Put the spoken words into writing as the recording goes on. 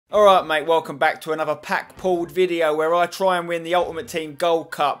Alright mate, welcome back to another pack pulled video where I try and win the Ultimate Team Gold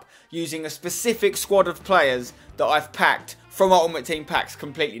Cup using a specific squad of players that I've packed from Ultimate Team packs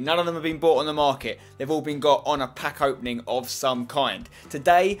completely. None of them have been bought on the market. They've all been got on a pack opening of some kind.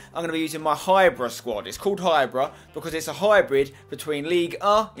 Today, I'm going to be using my IBRA squad. It's called IBRA because it's a hybrid between Ligue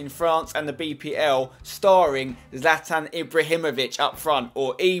 1 in France and the BPL, starring Zlatan Ibrahimovic up front,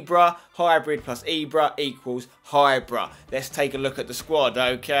 or IBRA, hybrid plus IBRA equals IBRA. Let's take a look at the squad,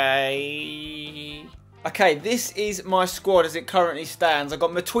 okay? Okay, this is my squad as it currently stands. I've got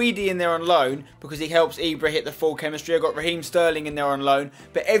Matuidi in there on loan because he helps Ibra hit the full chemistry. I've got Raheem Sterling in there on loan.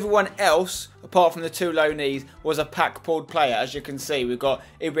 But everyone else, apart from the two loanees, was a pack pulled player. As you can see, we've got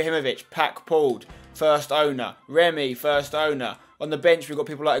Ibrahimovic, pack pulled, first owner. Remy, first owner. On the bench, we've got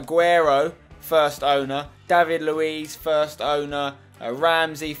people like Aguero, first owner. David Luiz, first owner.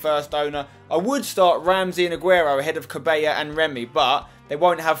 Ramsey, first owner. I would start Ramsey and Aguero ahead of Cabella and Remy, but they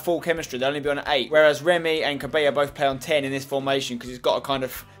won't have full chemistry. They'll only be on 8. Whereas Remy and Cabella both play on 10 in this formation because he's got a kind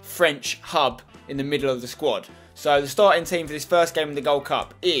of French hub in the middle of the squad. So the starting team for this first game in the Gold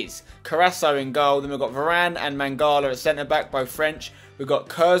Cup is Carasso in goal. Then we've got Varane and Mangala at centre-back, both French. We've got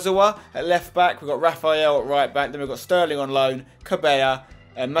Kurzawa at left-back. We've got Raphael at right-back. Then we've got Sterling on loan, Cabella,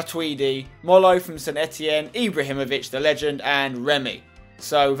 Matuidi, Molo from St Etienne, Ibrahimovic, the legend, and Remy.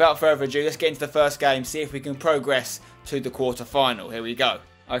 So without further ado, let's get into the first game, see if we can progress to the quarter-final. Here we go.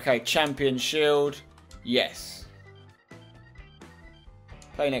 Okay, Champion Shield. Yes.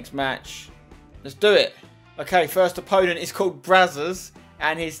 Play next match. Let's do it. Okay, first opponent is called Brazzers,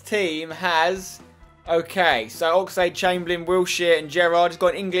 and his team has... Okay, so Oxlade, Chamberlain, Wilshere and Gerrard. He's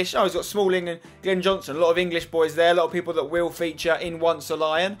got English. Oh, he's got Smalling and Glenn Johnson. A lot of English boys there. A lot of people that will feature in Once a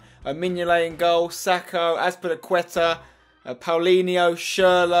Lion. Mignolet in goal. Sacco, Azpilicueta, Paulinho,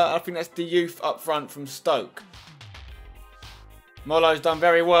 Schürrle. I think that's the youth up front from Stoke. Molo's done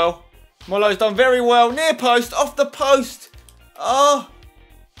very well. Molo's done very well. Near post. Off the post. Oh.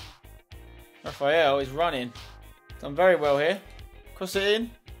 Raphael is running. Done very well here. Cross it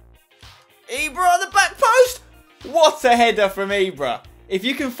in. Ibra on the back post! What a header from Ibra. If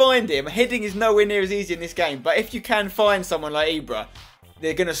you can find him, heading is nowhere near as easy in this game, but if you can find someone like Ibra,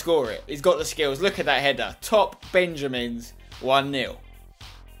 they're going to score it. He's got the skills. Look at that header. Top Benjamins, 1-0.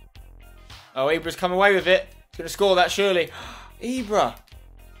 Oh, Ibra's come away with it. He's going to score that surely. Ibra.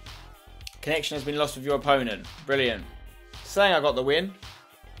 Connection has been lost with your opponent. Brilliant. Saying I got the win.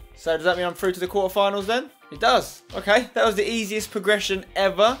 So does that mean I'm through to the quarterfinals then? It does. Okay, that was the easiest progression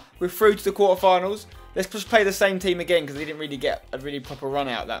ever. We're through to the quarterfinals. Let's just play the same team again because we didn't really get a really proper run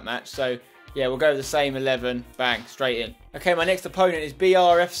out of that match. So, yeah, we'll go with the same 11. Bang, straight in. Okay, my next opponent is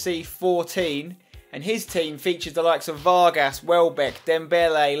BRFC 14. And his team features the likes of Vargas, Welbeck,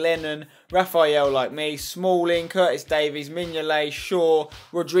 Dembele, Lennon, Raphael like me, Smalling, Curtis Davies, Mignolet, Shaw,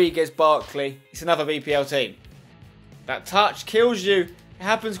 Rodriguez, Barkley. It's another BPL team. That touch kills you. It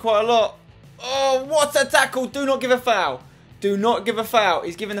happens quite a lot. Oh, what a tackle. Do not give a foul. Do not give a foul.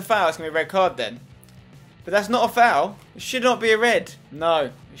 He's given the foul. It's going to be a red card then. But that's not a foul. It should not be a red.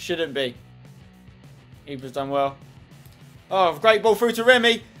 No, it shouldn't be. Ibra's done well. Oh, great ball through to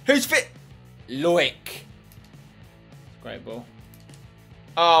Remy. Who's fit? Loic. Great ball.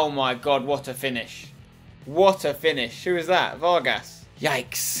 Oh my God, what a finish. What a finish. Who is that? Vargas.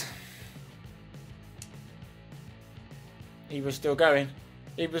 Yikes. Ibra's still going.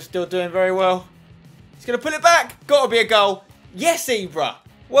 Ibra's still doing very well. He's going to pull it back. Got to be a goal. Yes, Ibra.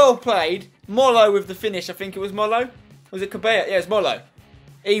 Well played. Molo with the finish. I think it was Molo. Was it Cabella? Yeah, it's Molo.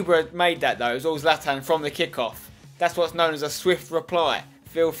 Ibra made that though. It was all Zlatan from the kickoff. That's what's known as a swift reply.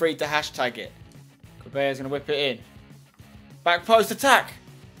 Feel free to hashtag it. Cabella's going to whip it in. Back post attack.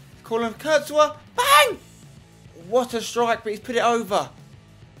 Calling Kurzawa. Bang! What a strike, but he's put it over.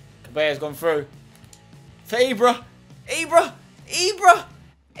 Cabella's gone through. For Ibra. Ibra. Ibra.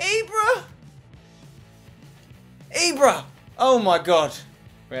 Ibra! Ibra! Oh my God.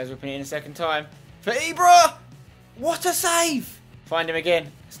 Reyes whipping it in a second time. For Ibra! What a save! Find him again.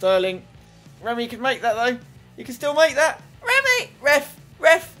 Sterling. Remy can make that though. You can still make that. Remy! Ref!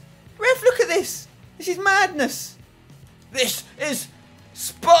 Look at this. This is madness. This is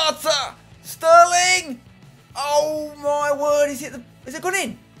Sparta! Sterling! Oh my word. Is it gone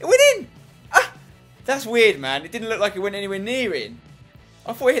in? It went in! Ah! That's weird, man. It didn't look like it went anywhere near in.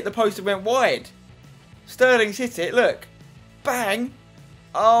 I thought it hit the post and went wide. Sterling's hit it, look. Bang.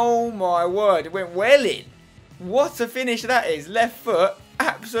 Oh my word, it went well in. What a finish that is. Left foot,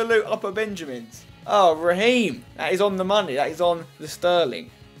 absolute upper Benjamins. Oh, Raheem. That is on the money. That is on the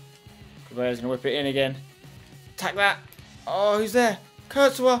Sterling. Cabella's going to whip it in again. Attack that. Oh, who's there?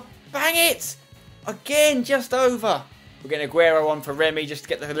 Kurzawa. Bang it. Again, just over. We're getting Aguero on for Remy just to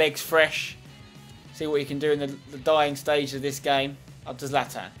get the legs fresh. See what he can do in the dying stage of this game. Up to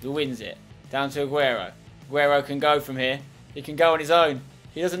Zlatan, who wins it. Down to Aguero. Aguero can go from here. He can go on his own.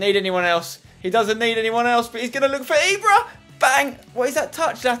 He doesn't need anyone else. He doesn't need anyone else, but he's going to look for IBRA. Bang! What is that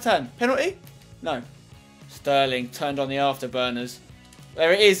touch, Zlatan? Penalty? No. Sterling turned on the afterburners.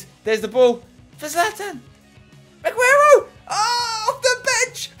 There it is. There's the ball for Zlatan. Aguero! Oh, off the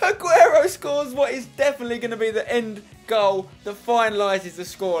bench! Aguero scores what is definitely going to be the end goal that finalises the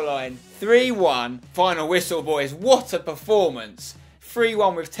scoreline. 3-1. Final whistle, boys. What a performance.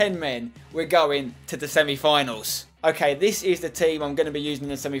 3-1 with 10 men. We're going to the semi-finals. Okay, this is the team I'm going to be using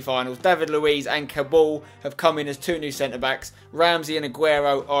in the semi-finals. David Luiz and Kabul have come in as 2 new centre-backs. Ramsey and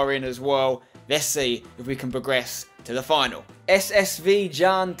Aguero are in as well. Let's see if we can progress to the final. SSV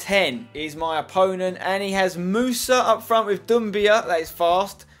Jan 10 is my opponent, and he has Musa up front with Dumbia, that is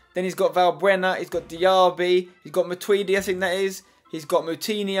fast. Then he's got Valbuena, he's got Diaby, he's got Matuidi, I think that is. He's got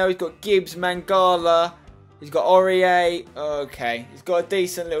Moutinho, he's got Gibbs, Mangala, he's got Aurier. Okay, he's got a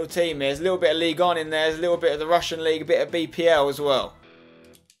decent little team here. There's a little bit of League On in there, there's a little bit of the Russian League, a bit of BPL as well.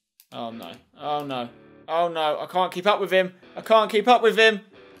 Oh no, oh no, oh no, I can't keep up with him. I can't keep up with him.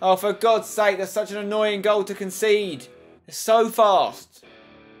 Oh, for God's sake, that's such an annoying goal to concede. It's so fast.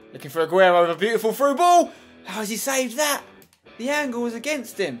 Looking for Aguero with a beautiful through ball. How has he saved that? The angle was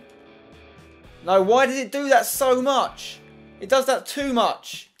against him. No, why does it do that so much? It does that too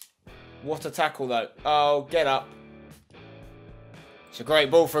much. What a tackle, though. Oh, get up. It's a great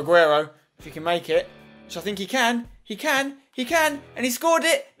ball for Aguero, if he can make it. Which I think he can. He can. He can. And he scored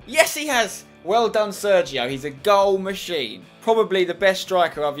it. Yes, he has. Well done, Sergio. He's a goal machine. Probably the best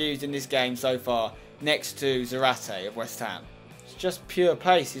striker I've used in this game so far, next to Zarate of West Ham. It's just pure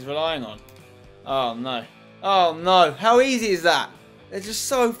pace he's relying on. Oh, no. Oh, no. How easy is that? They're just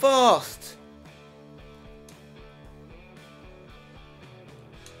so fast.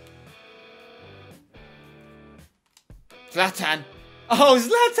 Zlatan. Oh,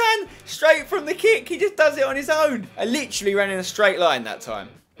 Zlatan! Straight from the kick. He just does it on his own. I literally ran in a straight line that time.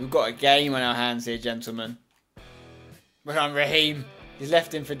 We've got a game on our hands here, gentlemen. But I'm Raheem. He's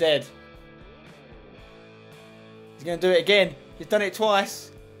left him for dead. He's going to do it again. He's done it twice.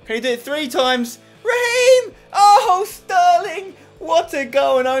 Can he do it 3 times? Raheem! Oh, Sterling! What a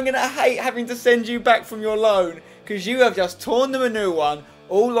goal. And I'm going to hate having to send you back from your loan, because you have just torn them a new one,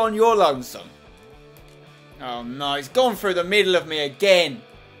 all on your lonesome. Oh no, he's gone through the middle of me again.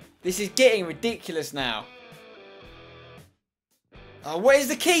 This is getting ridiculous now. Oh, where's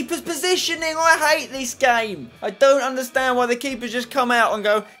the keeper's positioning? I hate this game. I don't understand why the keepers just come out and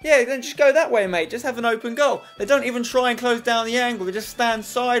go, yeah, then just go that way, mate. Just have an open goal. They don't even try and close down the angle. They just stand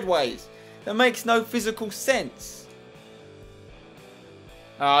sideways. That makes no physical sense.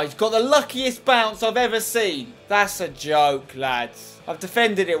 Oh, he's got the luckiest bounce I've ever seen. That's a joke, lads. I've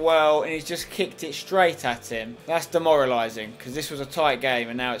defended it well and he's just kicked it straight at him. That's demoralising, because this was a tight game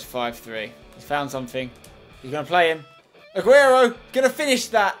and now it's 5-3. He's found something. He's going to play him. Aguero, going to finish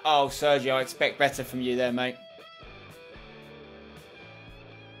that. Oh, Sergio, I expect better from you there, mate.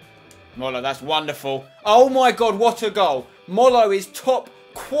 Molo, that's wonderful. Oh my God, what a goal. Molo is top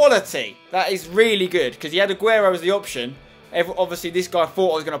quality. That is really good, because he had Aguero as the option. Obviously, this guy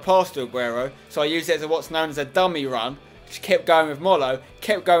thought I was going to pass to Aguero, so I used it as what's known as a dummy run. Just kept going with Molo,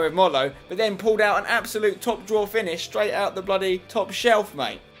 but then pulled out an absolute top draw finish straight out the bloody top shelf,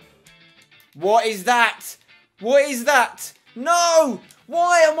 mate. What is that? What is that? No!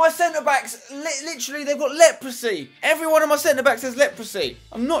 Why are my centre-backs, literally, they've got leprosy. Every one of my centre-backs has leprosy.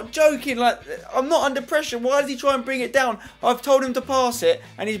 I'm not joking, like, I'm not under pressure. Why does he try and bring it down? I've told him to pass it,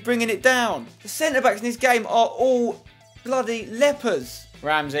 and he's bringing it down. The centre-backs in this game are all bloody lepers.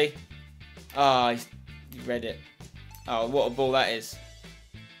 Ramsey. Ah, he read it. Oh, what a ball that is.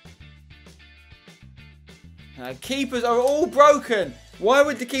 Keepers are all broken. Why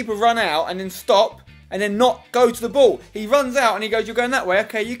would the keeper run out and then stop and then not go to the ball? He runs out and he goes, you're going that way?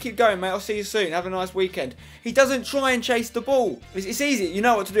 Okay, you keep going, mate. I'll see you soon. Have a nice weekend. He doesn't try and chase the ball. It's easy. You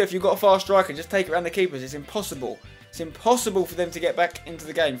know what to do if you've got a fast striker. Just take it around the keepers. It's impossible. It's impossible for them to get back into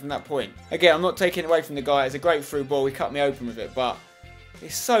the game from that point. Again, I'm not taking it away from the guy. It's a great through ball. He cut me open with it. But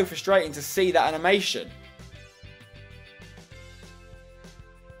it's so frustrating to see that animation.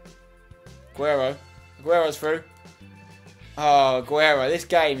 Aguero. Aguero's through. Oh, Aguero. This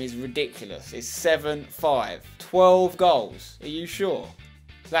game is ridiculous. It's 7-5. 12 goals. Are you sure?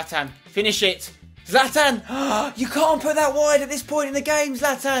 Zlatan. Finish it. Zlatan. You can't put that wide at this point in the game,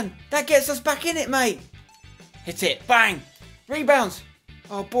 Zlatan. That gets us back in it, mate. Hit it. Bang. Rebounds.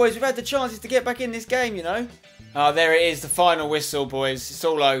 Oh, boys, we've had the chances to get back in this game, you know. Oh, there it is, the final whistle, boys. It's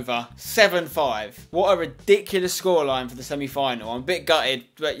all over. 7-5. What a ridiculous scoreline for the semi-final. I'm a bit gutted,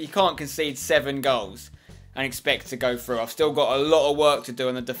 but you can't concede 7 goals and expect to go through. I've still got a lot of work to do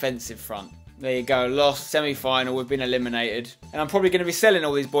on the defensive front. There you go, lost, semi-final, we've been eliminated. And I'm probably going to be selling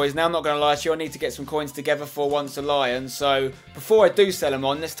all these boys now, I'm not going to lie to you, I need to get some coins together for Once a Lion. So, before I do sell them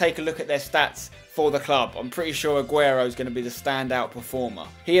on, let's take a look at their stats for the club. I'm pretty sure Aguero is going to be the standout performer.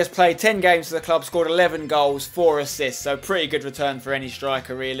 He has played 10 games for the club, scored 11 goals, 4 assists, so pretty good return for any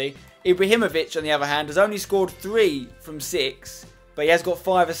striker really. Ibrahimovic, on the other hand, has only scored 3 from 6, but he has got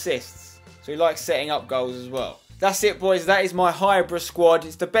 5 assists. So he likes setting up goals as well. That's it, boys. That is my IBRA squad.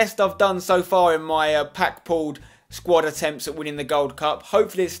 It's the best I've done so far in my pack pulled squad attempts at winning the Gold Cup.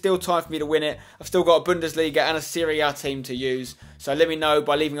 Hopefully it's still time for me to win it. I've still got a Bundesliga and a Serie A team to use. So let me know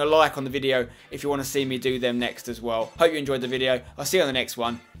by leaving a like on the video if you want to see me do them next as well. Hope you enjoyed the video. I'll see you on the next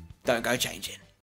one. Don't go changing.